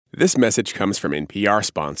This message comes from NPR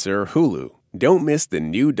sponsor Hulu. Don't miss the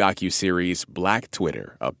new docuseries Black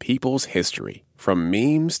Twitter, A People's History. From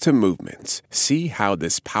memes to movements, see how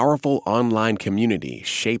this powerful online community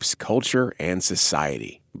shapes culture and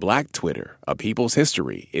society. Black Twitter, A People's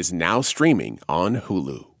History is now streaming on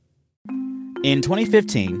Hulu. In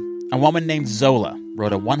 2015, a woman named Zola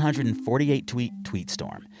wrote a 148-tweet tweet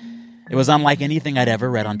storm. It was unlike anything I'd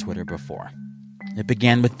ever read on Twitter before. It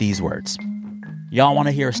began with these words. Y'all want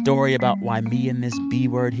to hear a story about why me and this B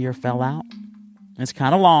word here fell out? It's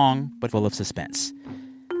kind of long, but full of suspense.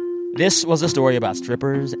 This was a story about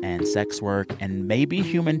strippers and sex work and maybe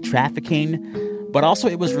human trafficking, but also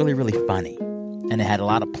it was really, really funny. And it had a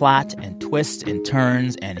lot of plot and twists and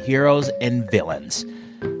turns and heroes and villains.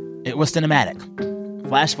 It was cinematic.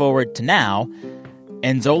 Flash forward to now,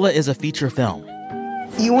 and Zola is a feature film.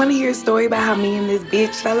 You want to hear a story about how me and this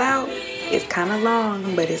bitch fell out? It's kind of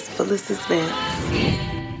long, but it's full of suspense.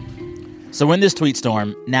 So in this tweet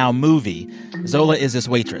storm, now movie, Zola is this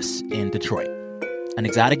waitress in Detroit. An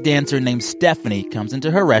exotic dancer named Stephanie comes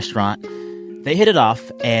into her restaurant. They hit it off,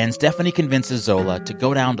 and Stephanie convinces Zola to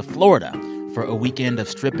go down to Florida for a weekend of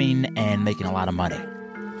stripping and making a lot of money.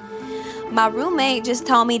 My roommate just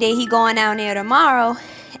told me that he going down there tomorrow,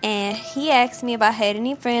 and he asked me if I had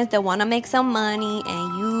any friends that want to make some money,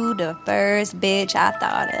 and you the first bitch I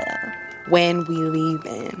thought of. When we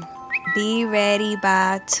leaving? Be ready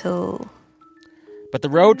by 2. But the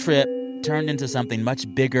road trip turned into something much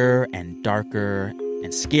bigger and darker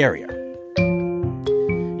and scarier.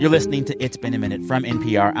 You're listening to It's Been a Minute from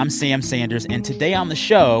NPR. I'm Sam Sanders, and today on the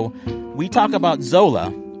show, we talk about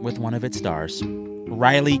Zola with one of its stars,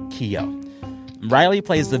 Riley Keough. Riley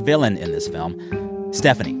plays the villain in this film,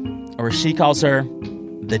 Stephanie, or as she calls her,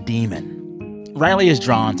 the demon. Riley is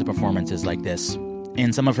drawn to performances like this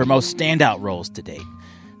in some of her most standout roles to date.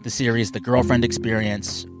 The series The Girlfriend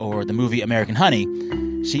Experience or the movie American Honey,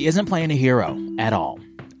 she isn't playing a hero at all.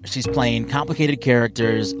 She's playing complicated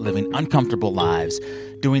characters, living uncomfortable lives,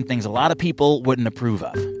 doing things a lot of people wouldn't approve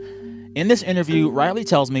of. In this interview, Riley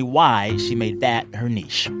tells me why she made that her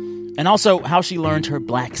niche, and also how she learned her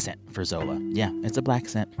black scent for Zola. Yeah, it's a black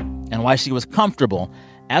scent. And why she was comfortable,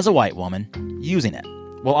 as a white woman, using it.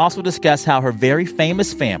 We'll also discuss how her very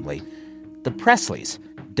famous family, the Presleys,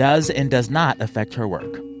 does and does not affect her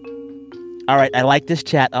work. All right, I like this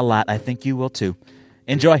chat a lot. I think you will too.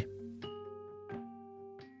 Enjoy.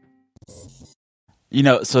 You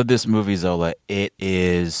know, so this movie, Zola, it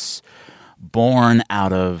is born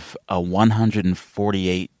out of a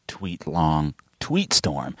 148-tweet-long tweet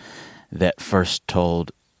storm that first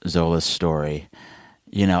told Zola's story.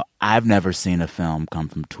 You know, I've never seen a film come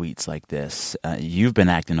from tweets like this. You've been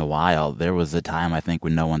acting a while. There was a time, I think,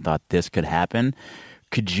 when no one thought this could happen.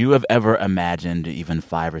 Could you have ever imagined, even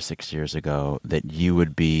 5 or 6 years ago, that you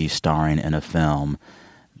would be starring in a film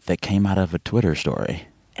that came out of a Twitter story?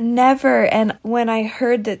 Never. And when I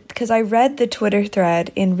heard that, because I read the Twitter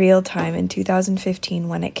thread in real time in 2015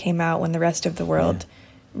 when it came out, when the rest of the world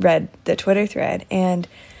read the Twitter thread, and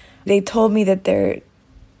they told me that they're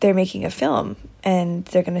making a film and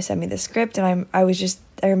they're going to send me the script, and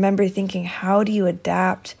I remember thinking, how do you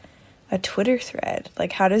adapt a Twitter thread?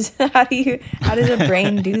 Like, how does a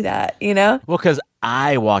brain do that, you know? Well, because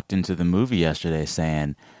I walked into the movie yesterday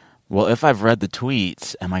saying, well, if I've read the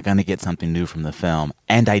tweets, am I going to get something new from the film?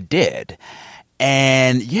 And I did.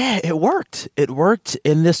 And yeah, it worked. It worked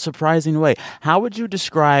in this surprising way. How would you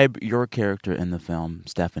describe your character in the film,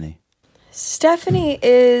 Stephanie? Stephanie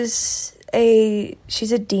she's a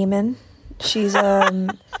demon. She's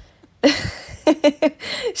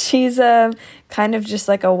she's kind of just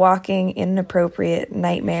like a walking inappropriate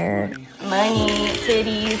nightmare. Money,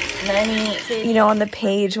 titties, money, titties. You know, on the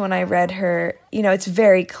page when I read her, you know, it's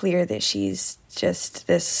very clear that she's just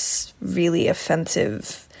this really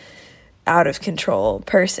offensive, out of control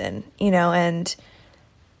person, you know, and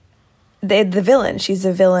the villain, she's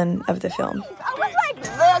the villain of the film. I was like,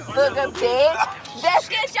 look, booger bitch, just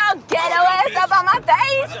get your ghetto ass up on my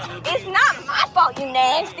face. It's not my fault you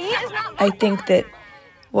nasty. It's not my I think that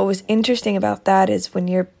what was interesting about that is when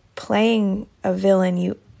you're playing a villain,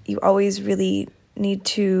 you always really need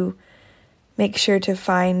to make sure to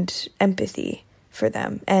find empathy for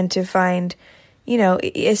them and to find, you know,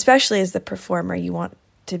 especially as the performer, you want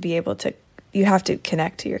to be able to, you have to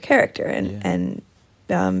connect to your character and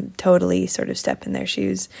totally sort of step in their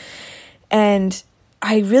shoes. And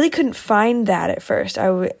I really couldn't find that at first.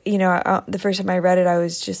 The first time I read it, I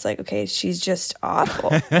was just like, okay, she's just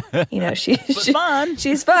awful. You know, she's fun.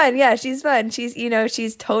 She's fun. Yeah, she's fun. She's, you know,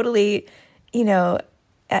 she's totally, you know,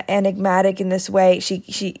 enigmatic in this way.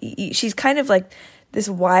 She's kind of like this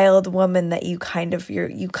wild woman that you kind of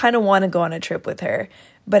want to go on a trip with her,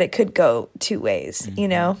 but it could go two ways, you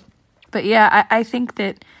know? But yeah, I think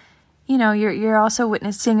that, you know, you're also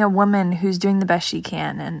witnessing a woman who's doing the best she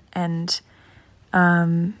can, and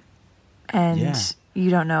you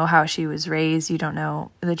don't know how she was raised, you don't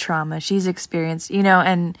know the trauma she's experienced, you know,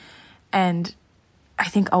 and I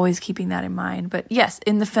think always keeping that in mind. But yes,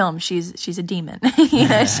 in the film, she's a demon. You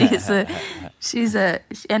know,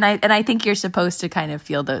 and I think you're supposed to kind of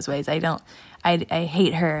feel those ways. I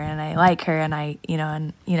hate her and I like her and I, you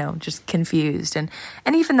know, just confused. And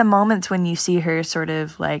even the moments when you see her sort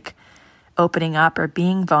of like opening up or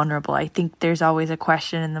being vulnerable, I think there's always a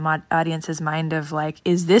question in the audience's mind of like,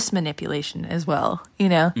 is this manipulation as well, you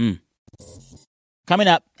know? Coming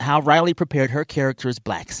up, how Riley prepared her character's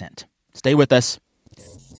black scent. Stay with us.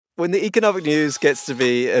 When the economic news gets to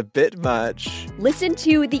be a bit much, listen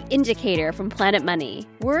to The Indicator from Planet Money.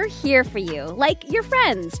 We're here for you, like your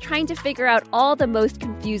friends, trying to figure out all the most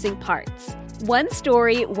confusing parts. One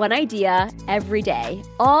story, one idea, every day,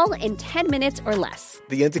 all in 10 minutes or less.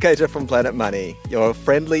 The Indicator from Planet Money, your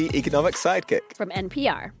friendly economic sidekick. From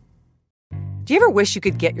NPR. Do you ever wish you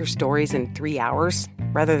could get your stories in 3 hours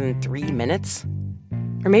rather than 3 minutes?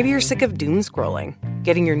 Or maybe you're sick of doom scrolling,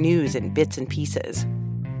 getting your news in bits and pieces.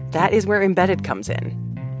 That is where Embedded comes in.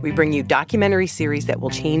 We bring you documentary series that will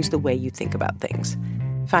change the way you think about things.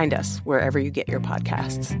 Find us wherever you get your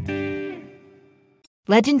podcasts.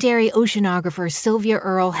 Legendary oceanographer Sylvia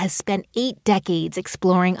Earle has spent 8 decades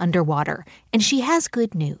exploring underwater, and she has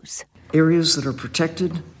good news. Areas that are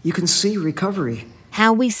protected, you can see recovery.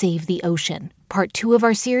 How We Save the Ocean, part 2 of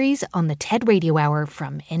our series on the TED Radio Hour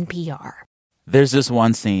from NPR. There's this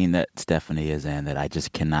one scene that Stephanie is in that I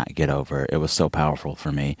just cannot get over. It was so powerful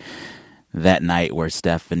for me. That night where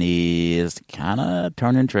Stephanie is kind of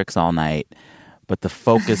turning tricks all night, but the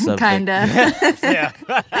focus of kind of. Yeah,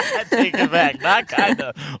 take it back. Not kind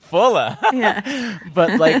of. Fuller. Yeah.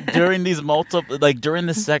 But like during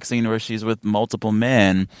the sex scene where she's with multiple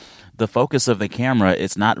men, the focus of the camera,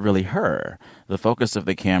 it's not really her. The focus of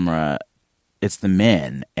the camera, it's the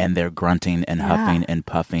men, and they're grunting and huffing and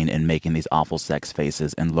puffing and making these awful sex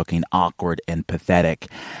faces and looking awkward and pathetic.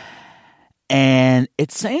 And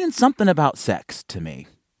it's saying something about sex to me.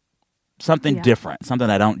 Something different,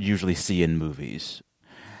 something I don't usually see in movies.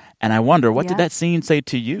 And I wonder, what did that scene say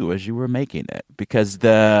to you as you were making it? Because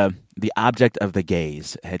the object of the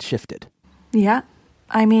gaze had shifted. Yeah.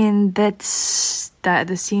 I mean, that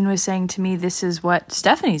the scene was saying to me, this is what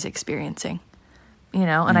Stephanie's experiencing. You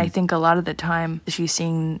know, and I think a lot of the time she's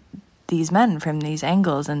seeing these men from these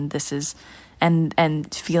angles, and this is,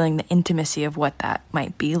 and feeling the intimacy of what that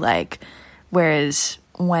might be like. Whereas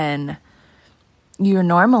when you're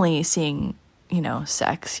normally seeing, you know,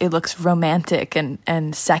 sex, it looks romantic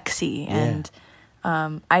and sexy, and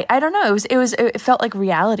I don't know. It felt like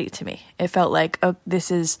reality to me. It felt like, oh,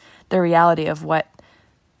 this is the reality of what,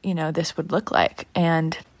 you know, this would look like.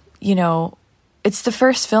 And, you know, it's the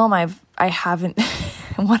first film I haven't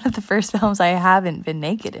one of the first films I haven't been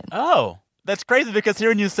naked in. Oh, that's crazy, because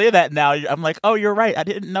hearing you say that now, I'm like, oh, you're right. I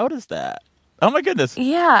didn't notice that. Oh my goodness.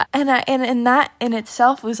 Yeah, and that in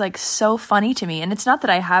itself was like so funny to me. And it's not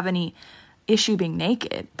that I have any issue being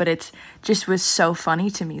naked, but it's just was so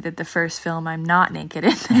funny to me that the first film I'm not naked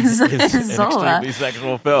in is Zola. An extremely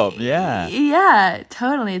sexual film. Yeah. Yeah,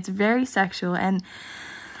 totally. It's very sexual, and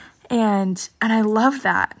I love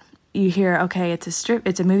that. You hear, okay, it's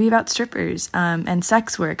a movie about strippers and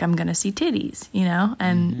sex work. I'm gonna see titties, you know,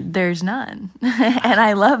 and there's none, and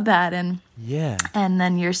I love that. And and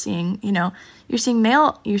then you're seeing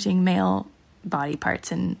male body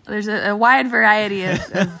parts, and there's a wide variety of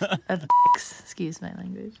dicks. Excuse my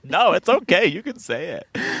language. No, it's okay. You can say it.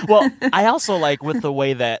 Well, I also like with the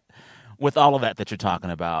way that, with all of that you're talking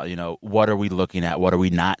about, you know, what are we looking at? What are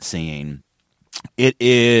we not seeing? It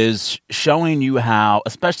is showing you how,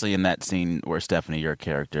 especially in that scene where Stephanie, your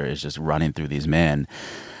character, is just running through these men,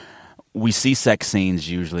 we see sex scenes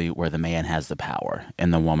usually where the man has the power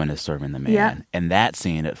and the woman is serving the man. Yeah. In that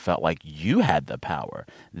scene, it felt like you had the power.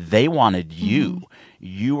 They wanted you. Mm-hmm.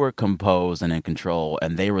 You were composed and in control,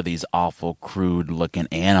 and they were these awful, crude-looking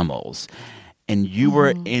animals. And you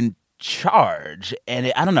were in charge.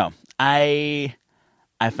 And I don't know. I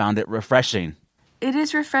found it refreshing. It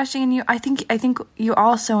is refreshing, and I think you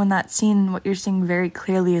also in that scene, what you're seeing very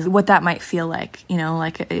clearly is what that might feel like. You know,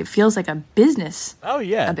 like it feels like a business. Oh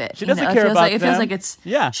yeah, a bit. She doesn't care about them. It feels like it's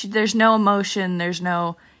there's no emotion. There's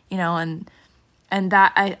no, you know, and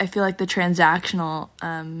that I feel like the transactional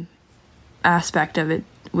aspect of it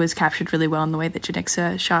was captured really well in the way that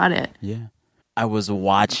Janicza shot it. Yeah, I was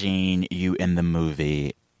watching you in the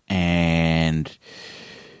movie, and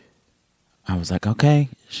And I was like, okay,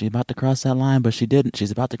 she's about to cross that line, but she didn't.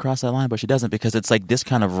 She's about to cross that line, but she doesn't, because it's like this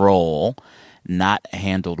kind of role, not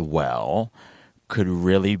handled well, could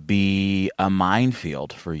really be a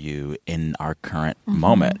minefield for you in our current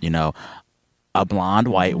moment. You know, a blonde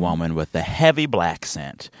white woman with a heavy black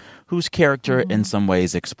scent whose character in some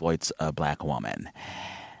ways exploits a black woman.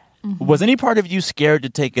 Was any part of you scared to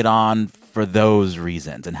take it on for those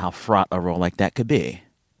reasons and how fraught a role like that could be?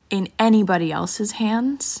 In anybody else's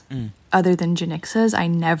hands, other than Janixa's, I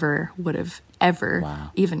never would have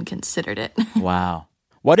ever even considered it. Wow.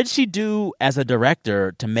 What did she do as a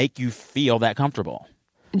director to make you feel that comfortable?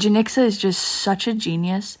 Janixa is just such a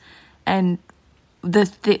genius, and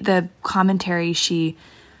the commentary she,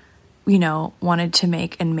 you know, wanted to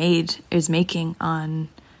make and is making on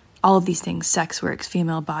all of these things: sex works,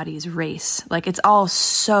 female bodies, race. Like, it's all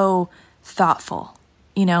so thoughtful,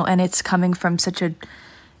 you know, and it's coming from such a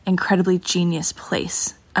incredibly genius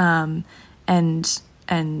place. And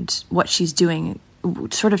what she's doing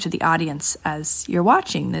sort of to the audience as you're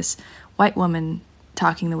watching this white woman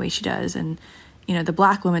talking the way she does, and, you know, the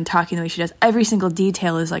black woman talking the way she does, every single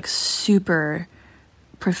detail is like super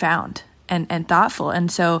profound and thoughtful.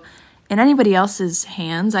 And so in anybody else's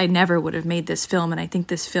hands, I never would have made this film. And I think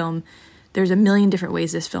this film, there's a million different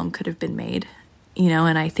ways this film could have been made, you know,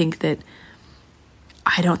 and I think that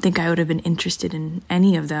I don't think I would have been interested in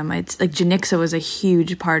any of them. It's like Janixa was a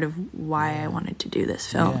huge part of why I wanted to do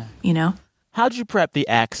this film, you know? How'd you prep the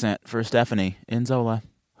accent for Stephanie in Zola?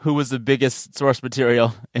 Who was the biggest source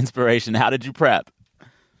material inspiration? How did you prep?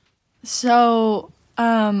 So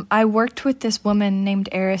I worked with this woman named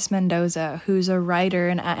Eris Mendoza, who's a writer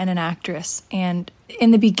and an actress. And in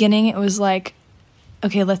the beginning, it was like,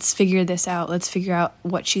 okay, let's figure this out. Let's figure out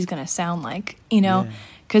what she's going to sound like, you know?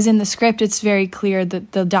 Because in the script, it's very clear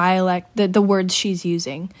that the dialect, the words she's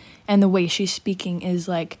using and the way she's speaking is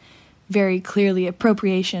like very clearly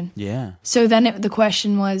appropriation. Yeah. So then the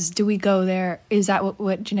question was, do we go there? Is that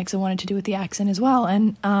what Janixa wanted to do with the accent as well?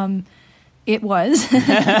 And it was.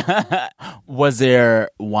 Was there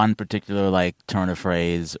one particular like turn of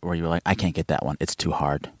phrase where you were like, I can't get that one. It's too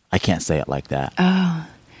hard. I can't say it like that. Oh,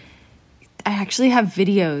 I actually have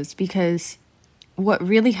videos, because what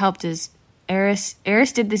really helped is Eris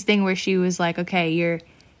did this thing where she was like, okay,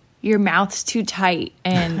 your mouth's too tight.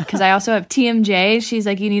 And because I also have TMJ, she's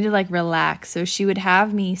like, you need to like relax. So she would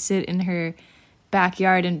have me sit in her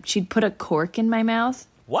backyard and she'd put a cork in my mouth.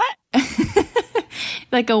 What?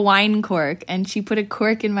 Like a wine cork. And she put a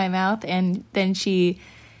cork in my mouth, and then she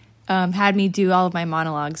had me do all of my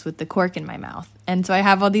monologues with the cork in my mouth. And so I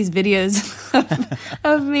have all these videos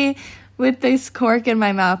of me with this cork in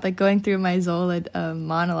my mouth, like going through my Zola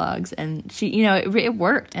monologues. And she, you know, it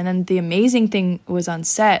worked. And then the amazing thing was on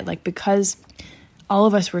set, like, because all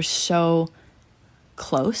of us were so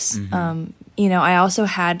close, you know, I also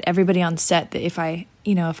had everybody on set that if I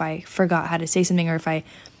forgot how to say something, or if I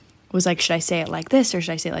was like, should I say it like this or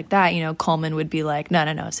should I say it like that? You know, Coleman would be like,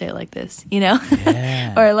 no, say it like this, you know?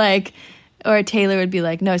 Yeah. Or Taylor would be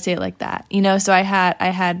like, no, say it like that, you know? So I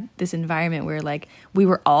had this environment where like we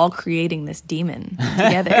were all creating this demon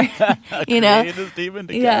together, you know? Creating this demon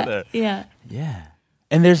together. Yeah.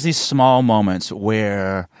 And there's these small moments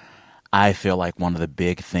where I feel like one of the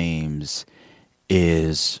big themes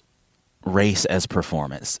is race as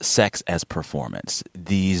performance, sex as performance.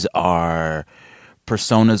 These are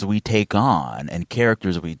personas we take on and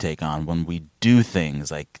characters we take on when we do things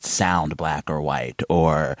like sound black or white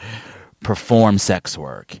or perform sex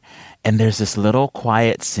work. And there's this little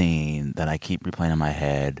quiet scene that I keep replaying in my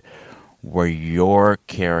head where your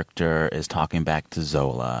character is talking back to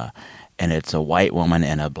Zola, and it's a white woman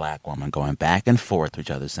and a black woman going back and forth to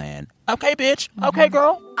each other saying, okay, bitch. Okay,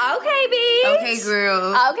 girl. Okay, bitch. Okay,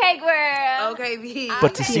 girl. Okay, girl. Okay, bitch.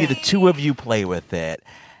 But to see the two of you play with it,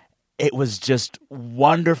 it was just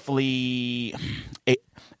wonderfully,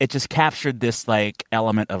 it just captured this like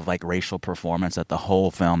element of like racial performance that the whole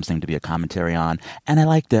film seemed to be a commentary on, and I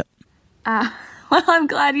liked it. Well, I'm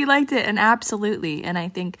glad you liked it, and absolutely. And I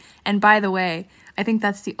think, and by the way, I think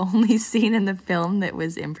that's the only scene in the film that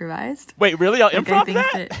was improvised. Wait, really? I'll improv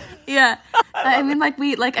that? Yeah. I mean, like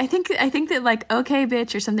I think that like, okay,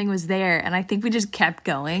 bitch, or something was there, and I think we just kept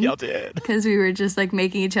going. Y'all did. Because we were just like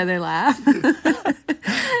making each other laugh.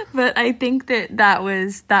 But I think that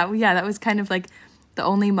was kind of like the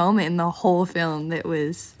only moment in the whole film that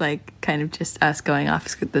was like kind of just us going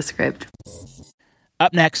off the script.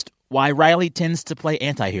 Up next, why Riley tends to play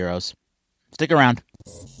anti-heroes. Stick around.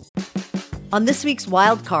 On this week's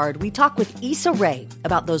Wild Card, we talk with Issa Rae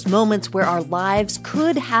about those moments where our lives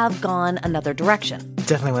could have gone another direction.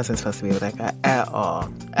 definitely wasn't supposed to be with that guy at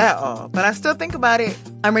all. At all. But I still think about it.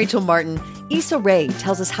 I'm Rachel Martin. Issa Rae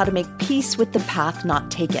tells us how to make peace with the path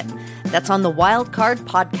not taken. That's on the Wild Card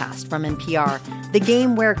podcast from NPR, the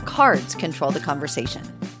game where cards control the conversation.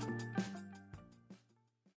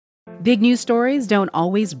 Big news stories don't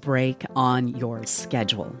always break on your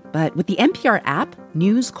schedule. But with the NPR app,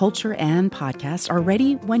 news, culture, and podcasts are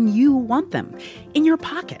ready when you want them, in your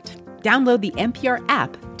pocket. Download the NPR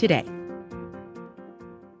app today.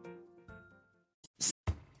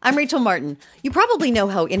 I'm Rachel Martin. You probably know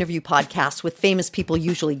how interview podcasts with famous people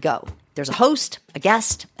usually go. There's a host, a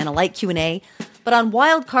guest, and a light Q&A. But on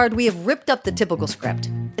Wild Card, we have ripped up the typical script.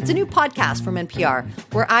 It's a new podcast from NPR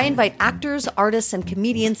where I invite actors, artists, and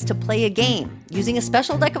comedians to play a game using a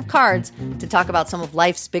special deck of cards to talk about some of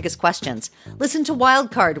life's biggest questions. Listen to Wild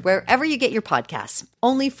Card wherever you get your podcasts,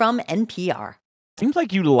 only from NPR. Seems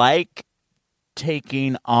like you like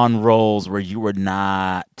taking on roles where you were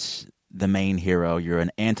not the main hero. You're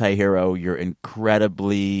an anti-hero. You're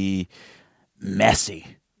incredibly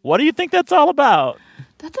messy. What do you think that's all about?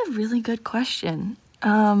 That's a really good question.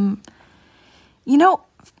 A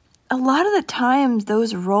lot of the times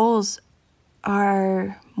those roles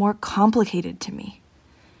are more complicated to me.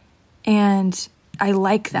 And I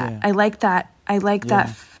like that. Yeah. I like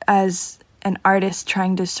that as an artist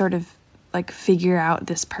trying to sort of like figure out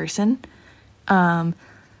this person.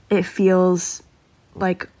 It feels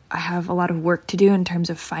like I have a lot of work to do in terms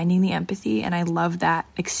of finding the empathy, and I love that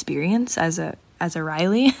experience as a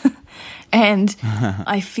Riley. And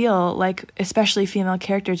I feel like especially female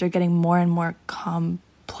characters are getting more and more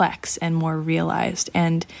complex and more realized.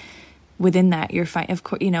 And within that, you're fine. Of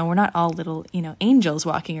course, we're not all little, angels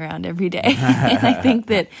walking around every day. And I think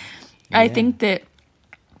that,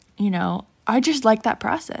 I just like that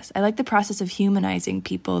process. I like the process of humanizing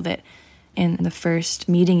people that in the first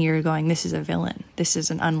meeting you're going, this is a villain. This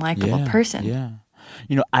is an unlikable person. Yeah.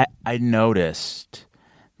 I noticed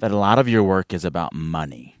that a lot of your work is about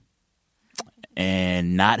money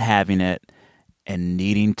and not having it and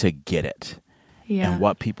needing to get it. Yeah. And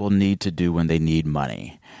what people need to do when they need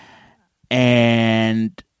money.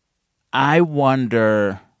 And I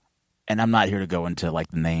wonder, and I'm not here to go into like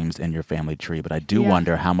the names in your family tree, but I do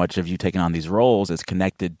wonder how much of you taking on these roles is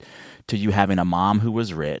connected to you having a mom who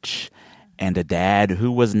was rich and a dad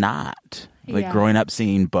who was not. Like growing up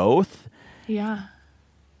seeing both. Yeah.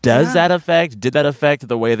 Did that affect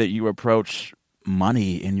the way that you approach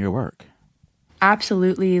money in your work?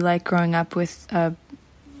 Absolutely. Like growing up with a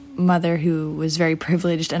mother who was very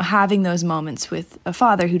privileged and having those moments with a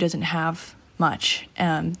father who doesn't have much,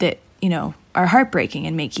 that, are heartbreaking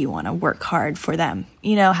and make you want to work hard for them.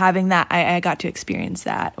 Having that, I got to experience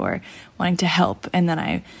that, or wanting to help. And then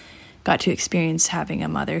I got to experience having a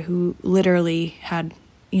mother who literally had,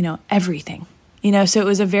 everything, so it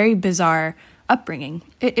was a very bizarre upbringing.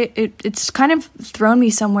 It's kind of thrown me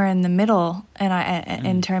somewhere in the middle, and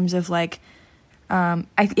in terms of like,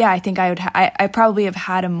 I think I probably have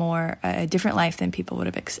had a different life than people would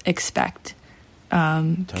have expect,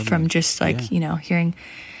 totally. From just like hearing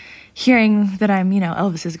that I'm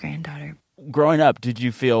Elvis's granddaughter. Growing up, did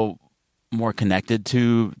you feel more connected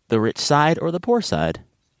to the rich side or the poor side?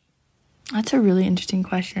 That's a really interesting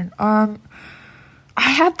question. I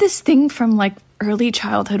had this thing from like early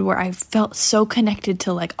childhood where I felt so connected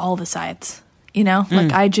to like all the sides,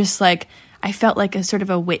 like I felt like a sort of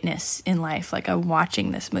a witness in life, like I'm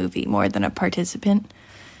watching this movie more than a participant.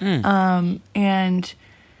 And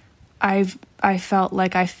I felt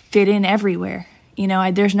like I fit in everywhere.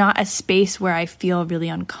 There's not a space where I feel really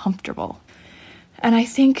uncomfortable. And I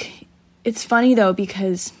think it's funny though,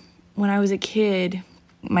 because when I was a kid,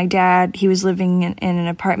 my dad, he was living in an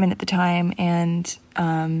apartment at the time, and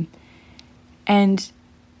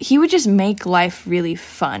he would just make life really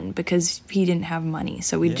fun because he didn't have money.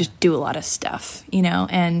 So we'd just do a lot of stuff,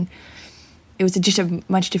 and it was just a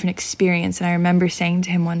much different experience. And I remember saying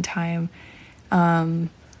to him one time,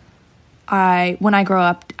 when I grow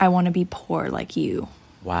up, I want to be poor like you.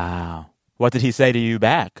 Wow. What did he say to you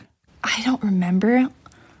back? I don't remember,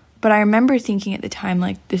 but I remember thinking at the time,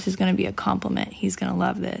 like, this is going to be a compliment. He's going to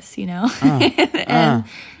love this, and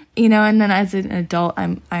then as an adult,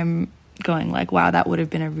 I'm going like, wow, that would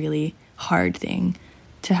have been a really hard thing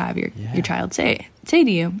to have your child say to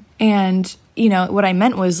you. And, what I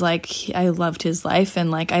meant was like, I loved his life,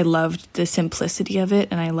 and like, I loved the simplicity of it.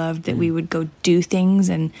 And I loved that we would go do things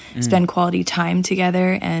and spend quality time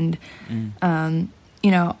together. And, I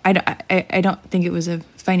don't think it was a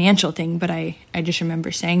financial thing, but I just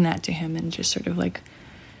remember saying that to him and just sort of like,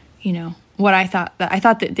 what I thought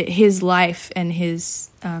that his life and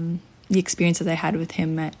his, the experiences I had with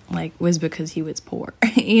him was because he was poor,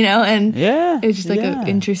 and it's just an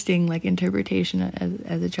interesting interpretation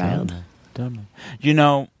as a child.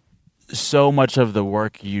 Totally. So much of the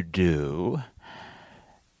work you do,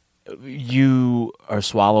 you are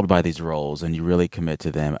swallowed by these roles and you really commit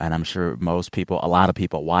to them. And I'm sure a lot of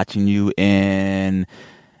people watching you in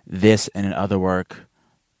this and in other work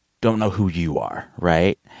don't know who you are,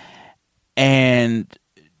 right? And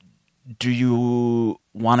do you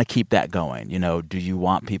want to keep that going? Do you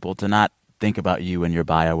want people to not think about you in your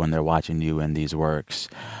bio when they're watching you in these works?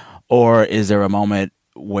 Or is there a moment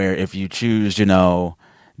where if you choose,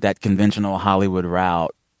 that conventional Hollywood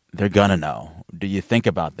route, they're gonna know? Do you think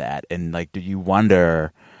about that? And do you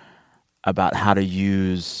wonder about how to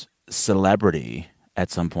use celebrity at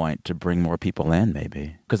some point to bring more people in,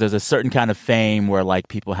 maybe? Because there's a certain kind of fame where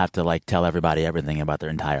people have to tell everybody everything about their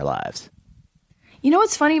entire lives.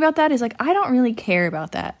 What's funny about that is I don't really care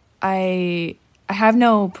about that. I have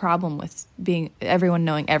no problem with everyone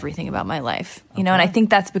knowing everything about my life, and I think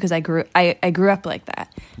that's because I grew up like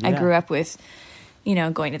that. Yeah. I grew up with,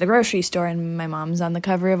 going to the grocery store and my mom's on the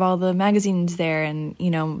cover of all the magazines there, and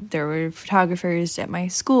there were photographers at my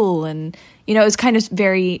school, and it was kind of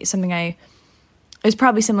it was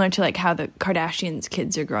probably similar to how the Kardashians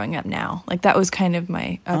kids are growing up now. That was kind of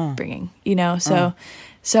my upbringing, So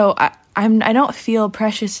I don't feel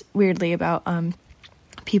precious weirdly about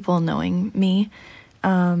people knowing me,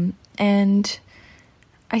 and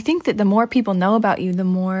I think that the more people know about you, the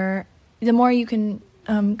more you can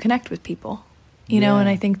connect with people, and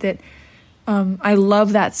I think that I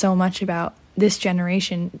love that so much about this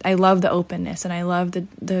generation. I love the openness and I love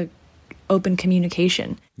the open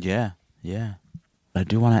communication. Yeah. I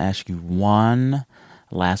do want to ask you one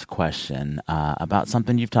last question about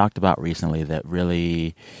something you've talked about recently that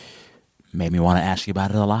really made me want to ask you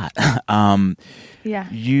about it a lot.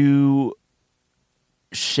 You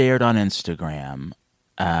shared on Instagram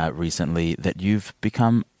recently that you've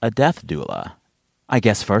become a death doula. I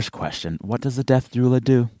guess first question, what does a death doula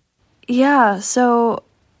do? Yeah, so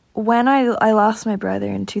when I lost my brother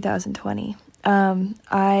in 2020,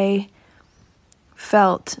 I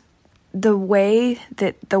felt the way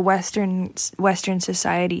that the Western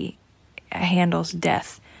society handles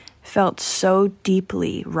death felt so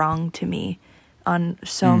deeply wrong to me on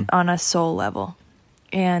a soul level.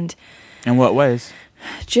 And in what ways?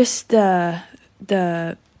 Just the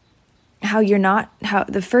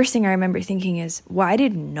the first thing I remember thinking is, why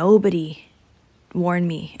did nobody warn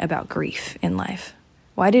me about grief in life?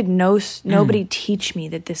 Why did nobody teach me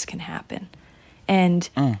that this can happen? And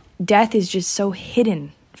death is just so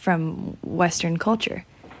hidden from Western culture.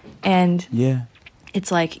 And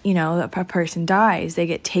it's a person dies, they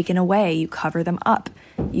get taken away, you cover them up,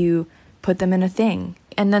 you put them in a thing.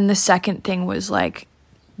 And then the second thing was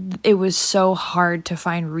it was so hard to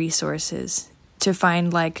find resources, to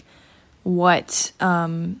find what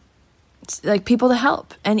people to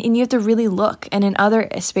help, and you have to really look. And in other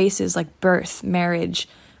spaces like birth, marriage,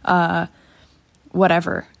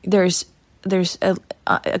 whatever, there's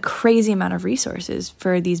a crazy amount of resources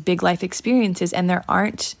for these big life experiences, and there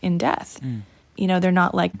aren't in death. They're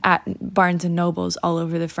not at Barnes and Nobles all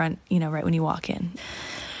over the front, right when you walk in.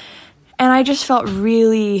 And I just felt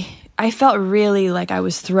really like I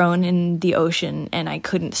was thrown in the ocean and I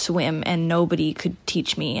couldn't swim and nobody could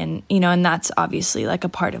teach me. And, and that's obviously a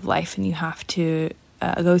part of life, and you have to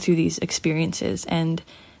go through these experiences.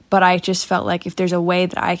 But I just felt like if there's a way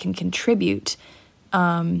that I can contribute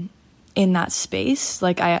in that space,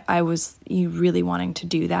 I was really wanting to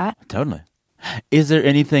do that. Totally. Is there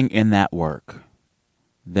anything in that work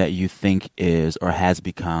that you think is or has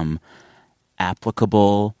become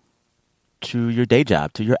applicable to your day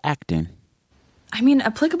job, to your acting? I mean,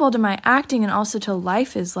 applicable to my acting and also to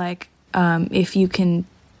life is if you can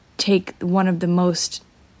take one of the most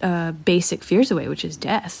basic fears away, which is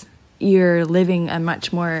death, you're living a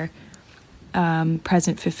much more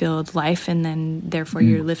present, fulfilled life, and then therefore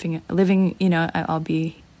you're living, I'll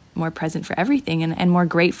be more present for everything and more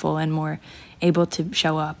grateful and more able to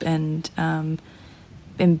show up and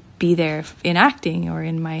be there in acting or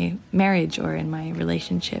in my marriage or in my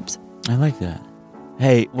relationships. I like that.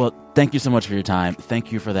 Hey, well, thank you so much for your time.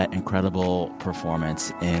 Thank you for that incredible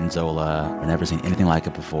performance in Zola. I've never seen anything like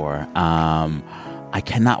it before. I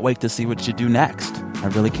cannot wait to see what you do next. I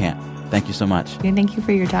really can't. Thank you so much. And thank you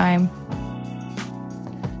for your time.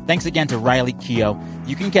 Thanks again to Riley Keough.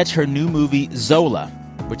 You can catch her new movie, Zola,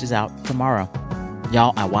 which is out tomorrow.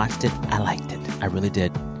 Y'all, I watched it. I liked it. I really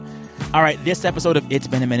did. All right, this episode of It's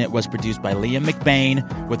Been a Minute was produced by Liam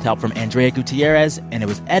McBain with help from Andrea Gutierrez, and it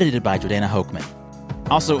was edited by Jordana Hochman.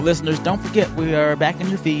 Also, listeners, don't forget we are back in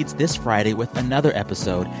your feeds this Friday with another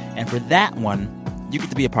episode. And for that one, you get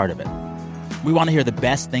to be a part of it. We want to hear the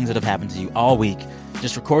best things that have happened to you all week.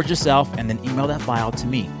 Just record yourself and then email that file to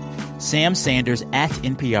me,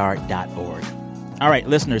 samsanders@npr.org. All right,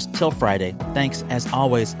 listeners, till Friday, thanks as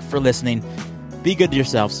always for listening. Be good to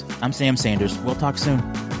yourselves. I'm Sam Sanders. We'll talk soon.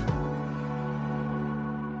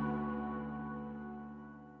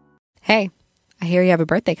 Hey, I hear you have a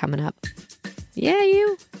birthday coming up. Yeah,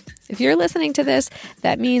 you. If you're listening to this,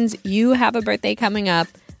 that means you have a birthday coming up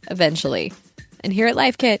eventually. And here at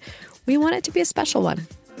Life Kit, we want it to be a special one.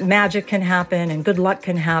 Magic can happen and good luck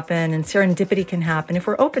can happen and serendipity can happen if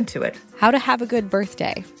we're open to it. How to have a good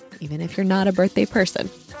birthday, even if you're not a birthday person.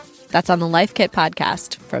 That's on the Life Kit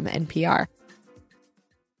podcast from NPR.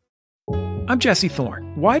 I'm Jesse Thorne.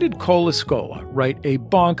 Why did Cola Scola write a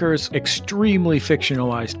bonkers, extremely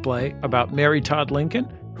fictionalized play about Mary Todd Lincoln?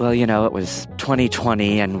 Well, it was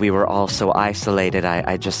 2020 and we were all so isolated.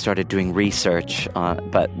 I just started doing research,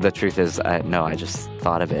 but the truth is, no, I just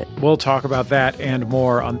thought of it. We'll talk about that and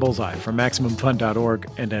more on Bullseye from MaximumFun.org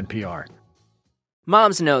and NPR.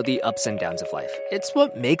 Moms know the ups and downs of life. It's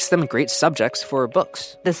what makes them great subjects for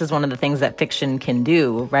books. This is one of the things that fiction can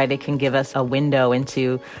do, right? It can give us a window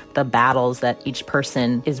into the battles that each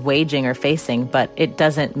person is waging or facing, but it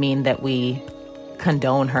doesn't mean that we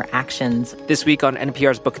condone her actions. This week on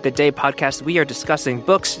NPR's Book of the Day podcast, we are discussing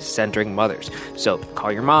books centering mothers. So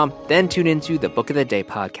call your mom, then tune into the Book of the Day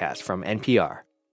podcast from NPR.